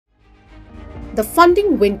the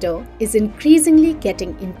funding winter is increasingly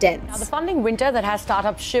getting intense. Now, the funding winter that has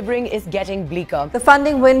startups shivering is getting bleaker. The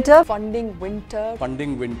funding winter. Funding winter.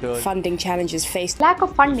 Funding winter. Funding challenges faced. Lack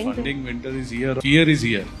of funding. Funding winter is here. Fear is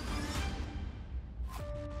here.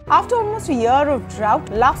 After almost a year of drought,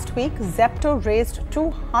 last week Zomato raised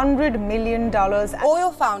 $200 million.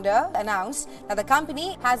 Oyo founder announced that the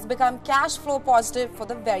company has become cash flow positive for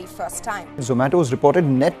the very first time. Zomato's reported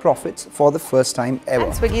net profits for the first time ever.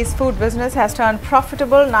 And Swiggy's food business has turned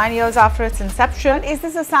profitable 9 years after its inception. Is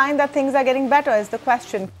this a sign that things are getting better is the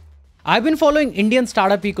question. I've been following Indian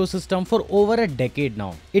startup ecosystem for over a decade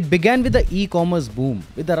now. It began with the e-commerce boom,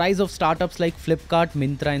 with the rise of startups like Flipkart,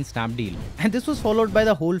 Myntra and Snapdeal. And this was followed by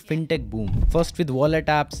the whole fintech boom, first with wallet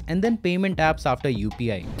apps and then payment apps after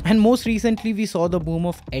UPI. And most recently we saw the boom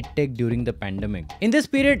of edtech during the pandemic. In this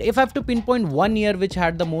period, if I have to pinpoint one year which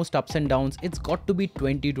had the most ups and downs, it's got to be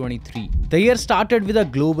 2023. The year started with a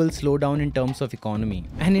global slowdown in terms of economy,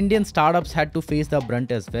 and Indian startups had to face the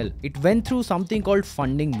brunt as well. It went through something called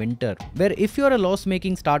funding winter, where if you're a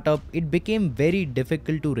loss-making startup, it became very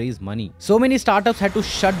difficult to raise money. So many startups had to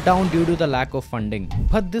shut down due to the lack of funding.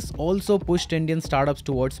 But this also pushed Indian startups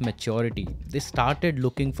towards maturity. They started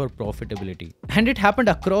looking for profitability. And it happened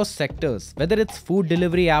across sectors, whether it's food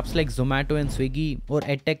delivery apps like Zomato and Swiggy, or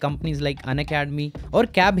edtech companies like Unacademy, or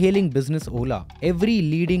cab-hailing business Ola. Every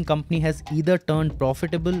leading company has either turned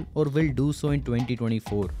profitable or will do so in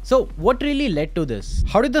 2024. So what really led to this?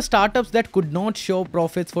 How did the startups that could not show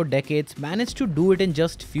profits for decades managed to do it in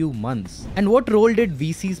just few months? And what role did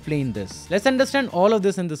VCs play in this? Let's understand all of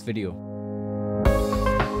this in this video.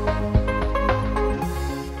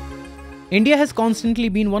 India has constantly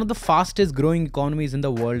been one of the fastest growing economies in the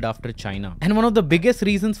world after China. And one of the biggest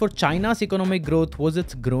reasons for China's economic growth was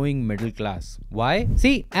its growing middle class. Why?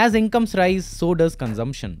 See, as incomes rise, so does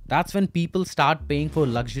consumption. That's when people start paying for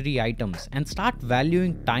luxury items and start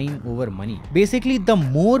valuing time over money. Basically, the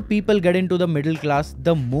more people get into the middle class,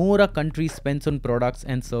 the more a country spends on products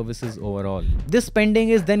and services overall. This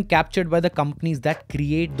spending is then captured by the companies that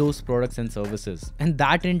create those products and services. And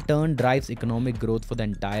that in turn drives economic growth for the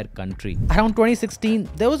entire country. Around 2016,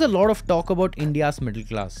 there was a lot of talk about India's middle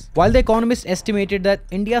class. While the economists estimated that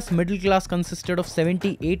India's middle class consisted of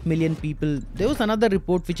 78 million people, there was another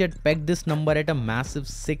report which had pegged this number at a massive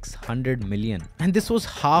 600 million. And this was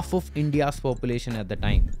half of India's population at the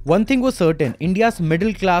time. One thing was certain, India's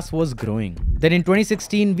middle class was growing. Then in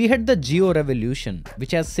 2016, we had the Jio revolution,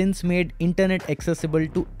 which has since made internet accessible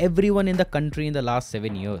to everyone in the country in the last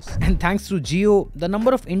 7 years. And thanks to Jio, the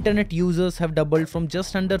number of internet users have doubled from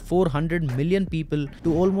just under 400 million people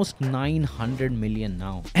to almost 900 million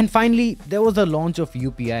now. And finally, there was the launch of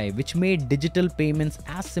UPI, which made digital payments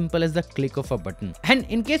as simple as the click of a button. And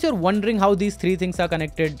in case you're wondering how these three things are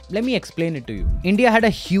connected, let me explain it to you. India had a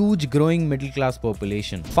huge growing middle class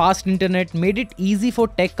population. Fast internet made it easy for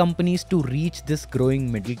tech companies to reach this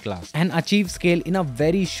growing middle class and achieve scale in a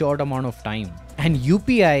very short amount of time. And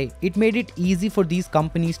UPI, it made it easy for these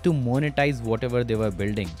companies to monetize whatever they were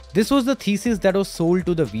building. This was the thesis that was sold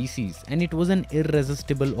to the VCs, and it was an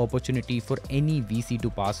irresistible opportunity for any VC to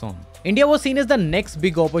pass on. India was seen as the next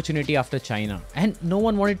big opportunity after China, and no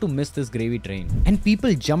one wanted to miss this gravy train. And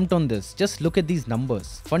people jumped on this. Just look at these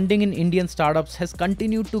numbers. Funding in Indian startups has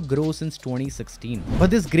continued to grow since 2016. But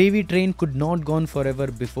this gravy train could not go on forever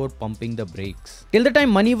before pumping the brakes. Till the time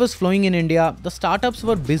money was flowing in India, the startups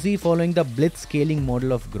were busy following the blitz scaling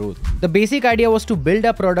model of growth. The basic idea was to build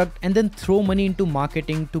a product and then throw money into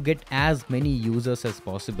marketing to get as many users as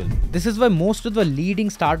possible. This is why most of the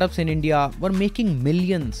leading startups in India were making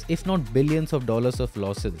millions, if not billions of dollars of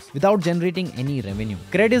losses without generating any revenue.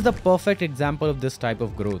 Cred is the perfect example of this type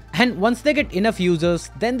of growth. And once they get enough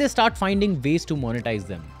users, then they start finding ways to monetize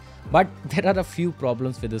them. But there are a few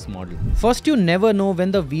problems with this model. First, you never know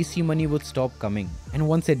when the VC money would stop coming. And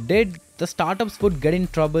once it did, the startups would get in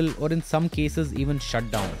trouble or in some cases even shut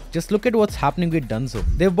down. Just look at what's happening with Dunzo.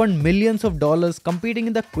 They've burned millions of dollars competing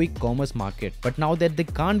in the quick commerce market. But now that they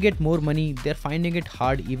can't get more money, they're finding it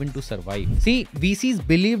hard even to survive. See, VCs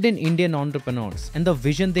believed in Indian entrepreneurs and the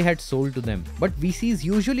vision they had sold to them. But VCs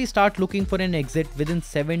usually start looking for an exit within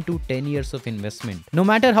 7 to 10 years of investment. No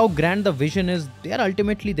matter how grand the vision is, they are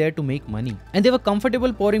ultimately there to make money. And they were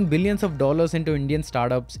comfortable pouring billions of dollars into Indian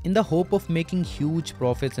startups in the hope of making huge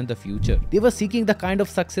profits in the future. They were seeking the kind of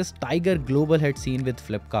success Tiger Global had seen with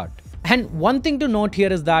Flipkart. And one thing to note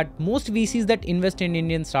here is that most VCs that invest in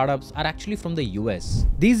Indian startups are actually from the US.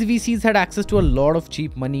 These VCs had access to a lot of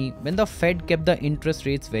cheap money when the Fed kept the interest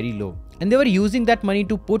rates very low. and they were using that money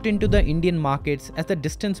to put into the Indian markets as the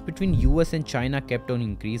distance between US and China kept on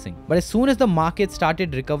increasing. But as soon as the market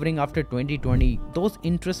started recovering after 2020, those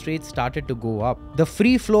interest rates started to go up. The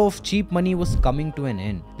free flow of cheap money was coming to an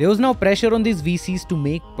end. There was now pressure on these VCs to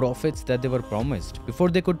make profits that they were promised before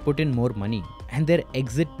they could put in more money, and their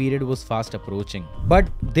exit period was fast approaching. But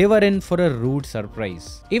they were in for a rude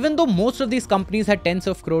surprise. Even though most of these companies had tens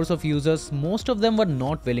of crores of users, most of them were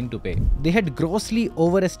not willing to pay. They had grossly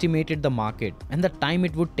overestimated the market and the time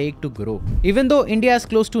it would take to grow. Even though India has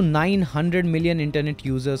close to 900 million internet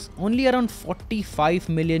users, only around 45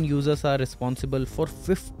 million users are responsible for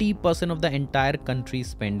 50% of the entire country's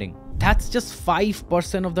spending. That's just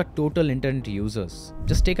 5% of the total internet users.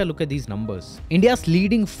 Just take a look at these numbers. India's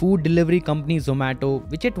leading food delivery company Zomato,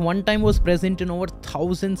 which at one time was present in over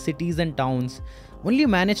 1,000 cities and towns, only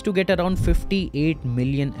managed to get around 58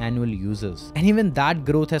 million annual users. And even that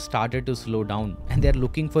growth has started to slow down, and they're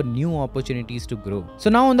looking for new opportunities to grow. So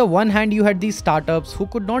now on the one hand, you had these startups who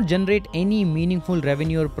could not generate any meaningful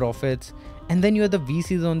revenue or profits, and then you have the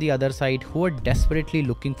VCs on the other side who are desperately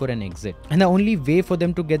looking for an exit. And the only way for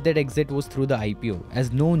them to get that exit was through the IPO,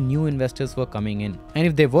 as no new investors were coming in. And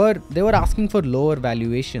if they were asking for lower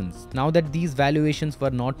valuations, now that these valuations were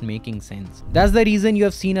not making sense. That's the reason you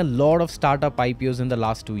have seen a lot of startup IPOs in the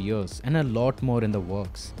last 2 years, and a lot more in the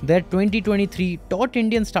works. That 2023 taught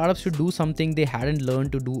Indian startups to do something they hadn't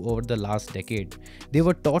learned to do over the last decade. They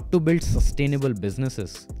were taught to build sustainable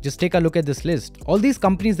businesses. Just take a look at this list. All these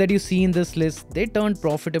companies that you see in this list, they turned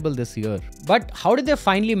profitable this year. But how did they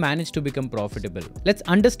finally manage to become profitable? Let's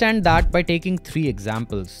understand that by taking 3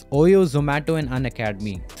 examples: Oyo, Zomato and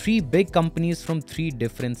Unacademy. 3 big companies from 3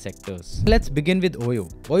 different sectors. Let's begin with Oyo.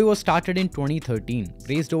 Oyo was started in 2013,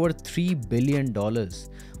 raised over $3 billion,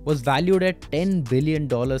 was valued at $10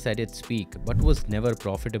 billion at its peak, but was never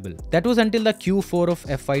profitable. That was until the Q4 of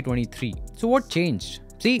FY23. So what changed?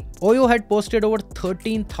 See, Oyo had posted over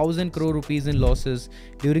 13,000 crore rupees in losses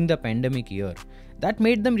during the pandemic year. That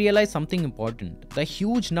made them realize something important. The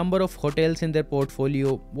huge number of hotels in their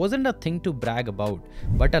portfolio wasn't a thing to brag about,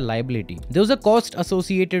 but a liability. There was a cost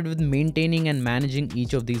associated with maintaining and managing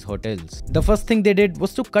each of these hotels. The first thing they did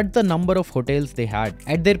was to cut the number of hotels they had.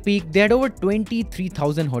 At their peak, they had over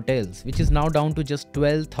 23,000 hotels, which is now down to just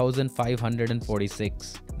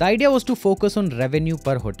 12,546. The idea was to focus on revenue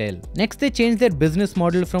per hotel. Next, they changed their business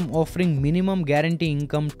model from offering minimum guarantee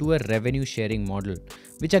income to a revenue sharing model,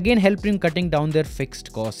 which again helped in cutting down their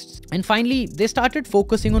fixed costs. And finally, they started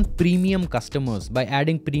focusing on premium customers by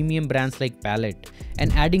adding premium brands like Palette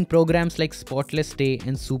and adding programs like Spotless Stay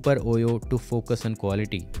and Super Oyo to focus on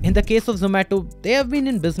quality. In the case of Zomato, they have been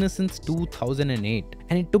in business since 2008,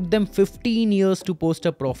 and it took them 15 years to post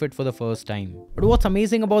a profit for the first time. But what's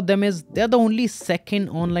amazing about them is they're the only second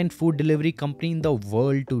online food delivery company in the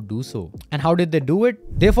world to do so. And how did they do it?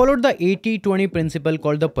 They followed the 80-20 principle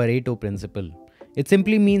called the Pareto principle. It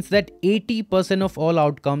simply means that 80% of all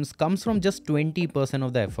outcomes comes from just 20%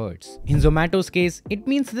 of the efforts. In Zomato's case, it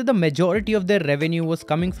means that the majority of their revenue was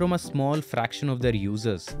coming from a small fraction of their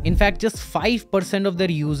users. In fact, just 5% of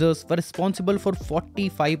their users were responsible for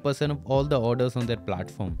 45% of all the orders on their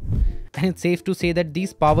platform. And it's safe to say that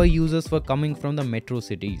these power users were coming from the metro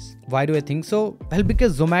cities. Why do I think so? Well,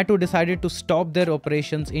 because Zomato decided to stop their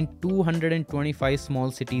operations in 225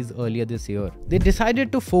 small cities earlier this year. They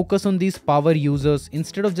decided to focus on these power users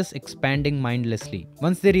instead of just expanding mindlessly.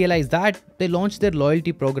 Once they realized that, they launched their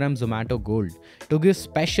loyalty program Zomato Gold to give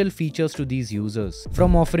special features to these users,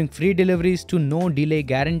 from offering free deliveries to no delay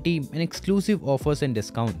guarantee and exclusive offers and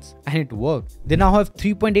discounts. And it worked. They now have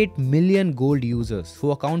 3.8 million Gold users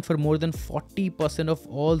who account for more than 40% of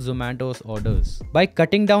all Zomato's orders. By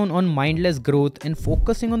cutting down on mindless growth and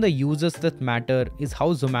focusing on the users that matter is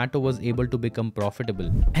how Zomato was able to become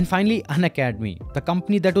profitable. And finally, Unacademy, the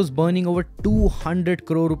company that was burning over 200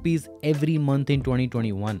 crore rupees every month in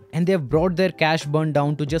 2021, and they have brought their cash burn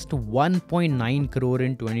down to just 1.9 crore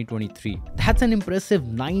in 2023. That's an impressive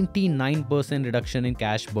 99% reduction in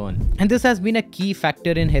cash burn, and this has been a key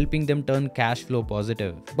factor in helping them turn cash flow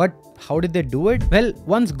positive. But how did they do it? Well,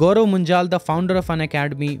 once Gaurav Munjal, the founder of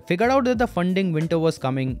Unacademy, figured out that the funding winter was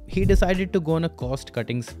coming, he decided to go on a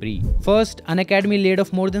cost-cutting spree. First, Unacademy laid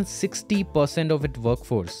off more than 60% of its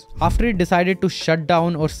workforce. After it decided to shut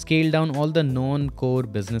down or scale down all the non-core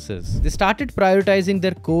businesses, they started prioritizing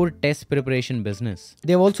their core test preparation business.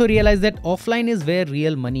 They've also realized that offline is where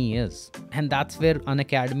real money is, and that's where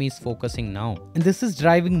Unacademy is focusing now. And this is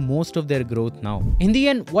driving most of their growth now. In the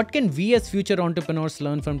end, what can we as future entrepreneurs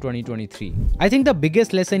learn from 2023? I think the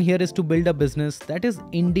biggest lesson here is to build a business that is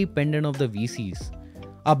independent of the VCs.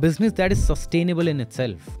 a business that is sustainable in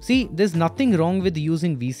itself. See, there's nothing wrong with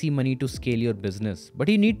using VC money to scale your business, but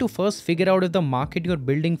you need to first figure out if the market you're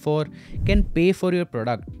building for can pay for your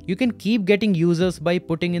product. You can keep getting users by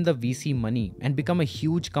putting in the VC money and become a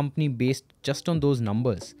huge company based just on those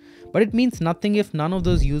numbers. But it means nothing if none of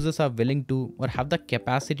those users are willing to or have the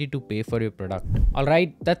capacity to pay for your product.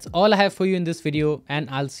 Alright, that's all I have for you in this video, and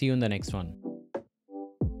I'll see you in the next one.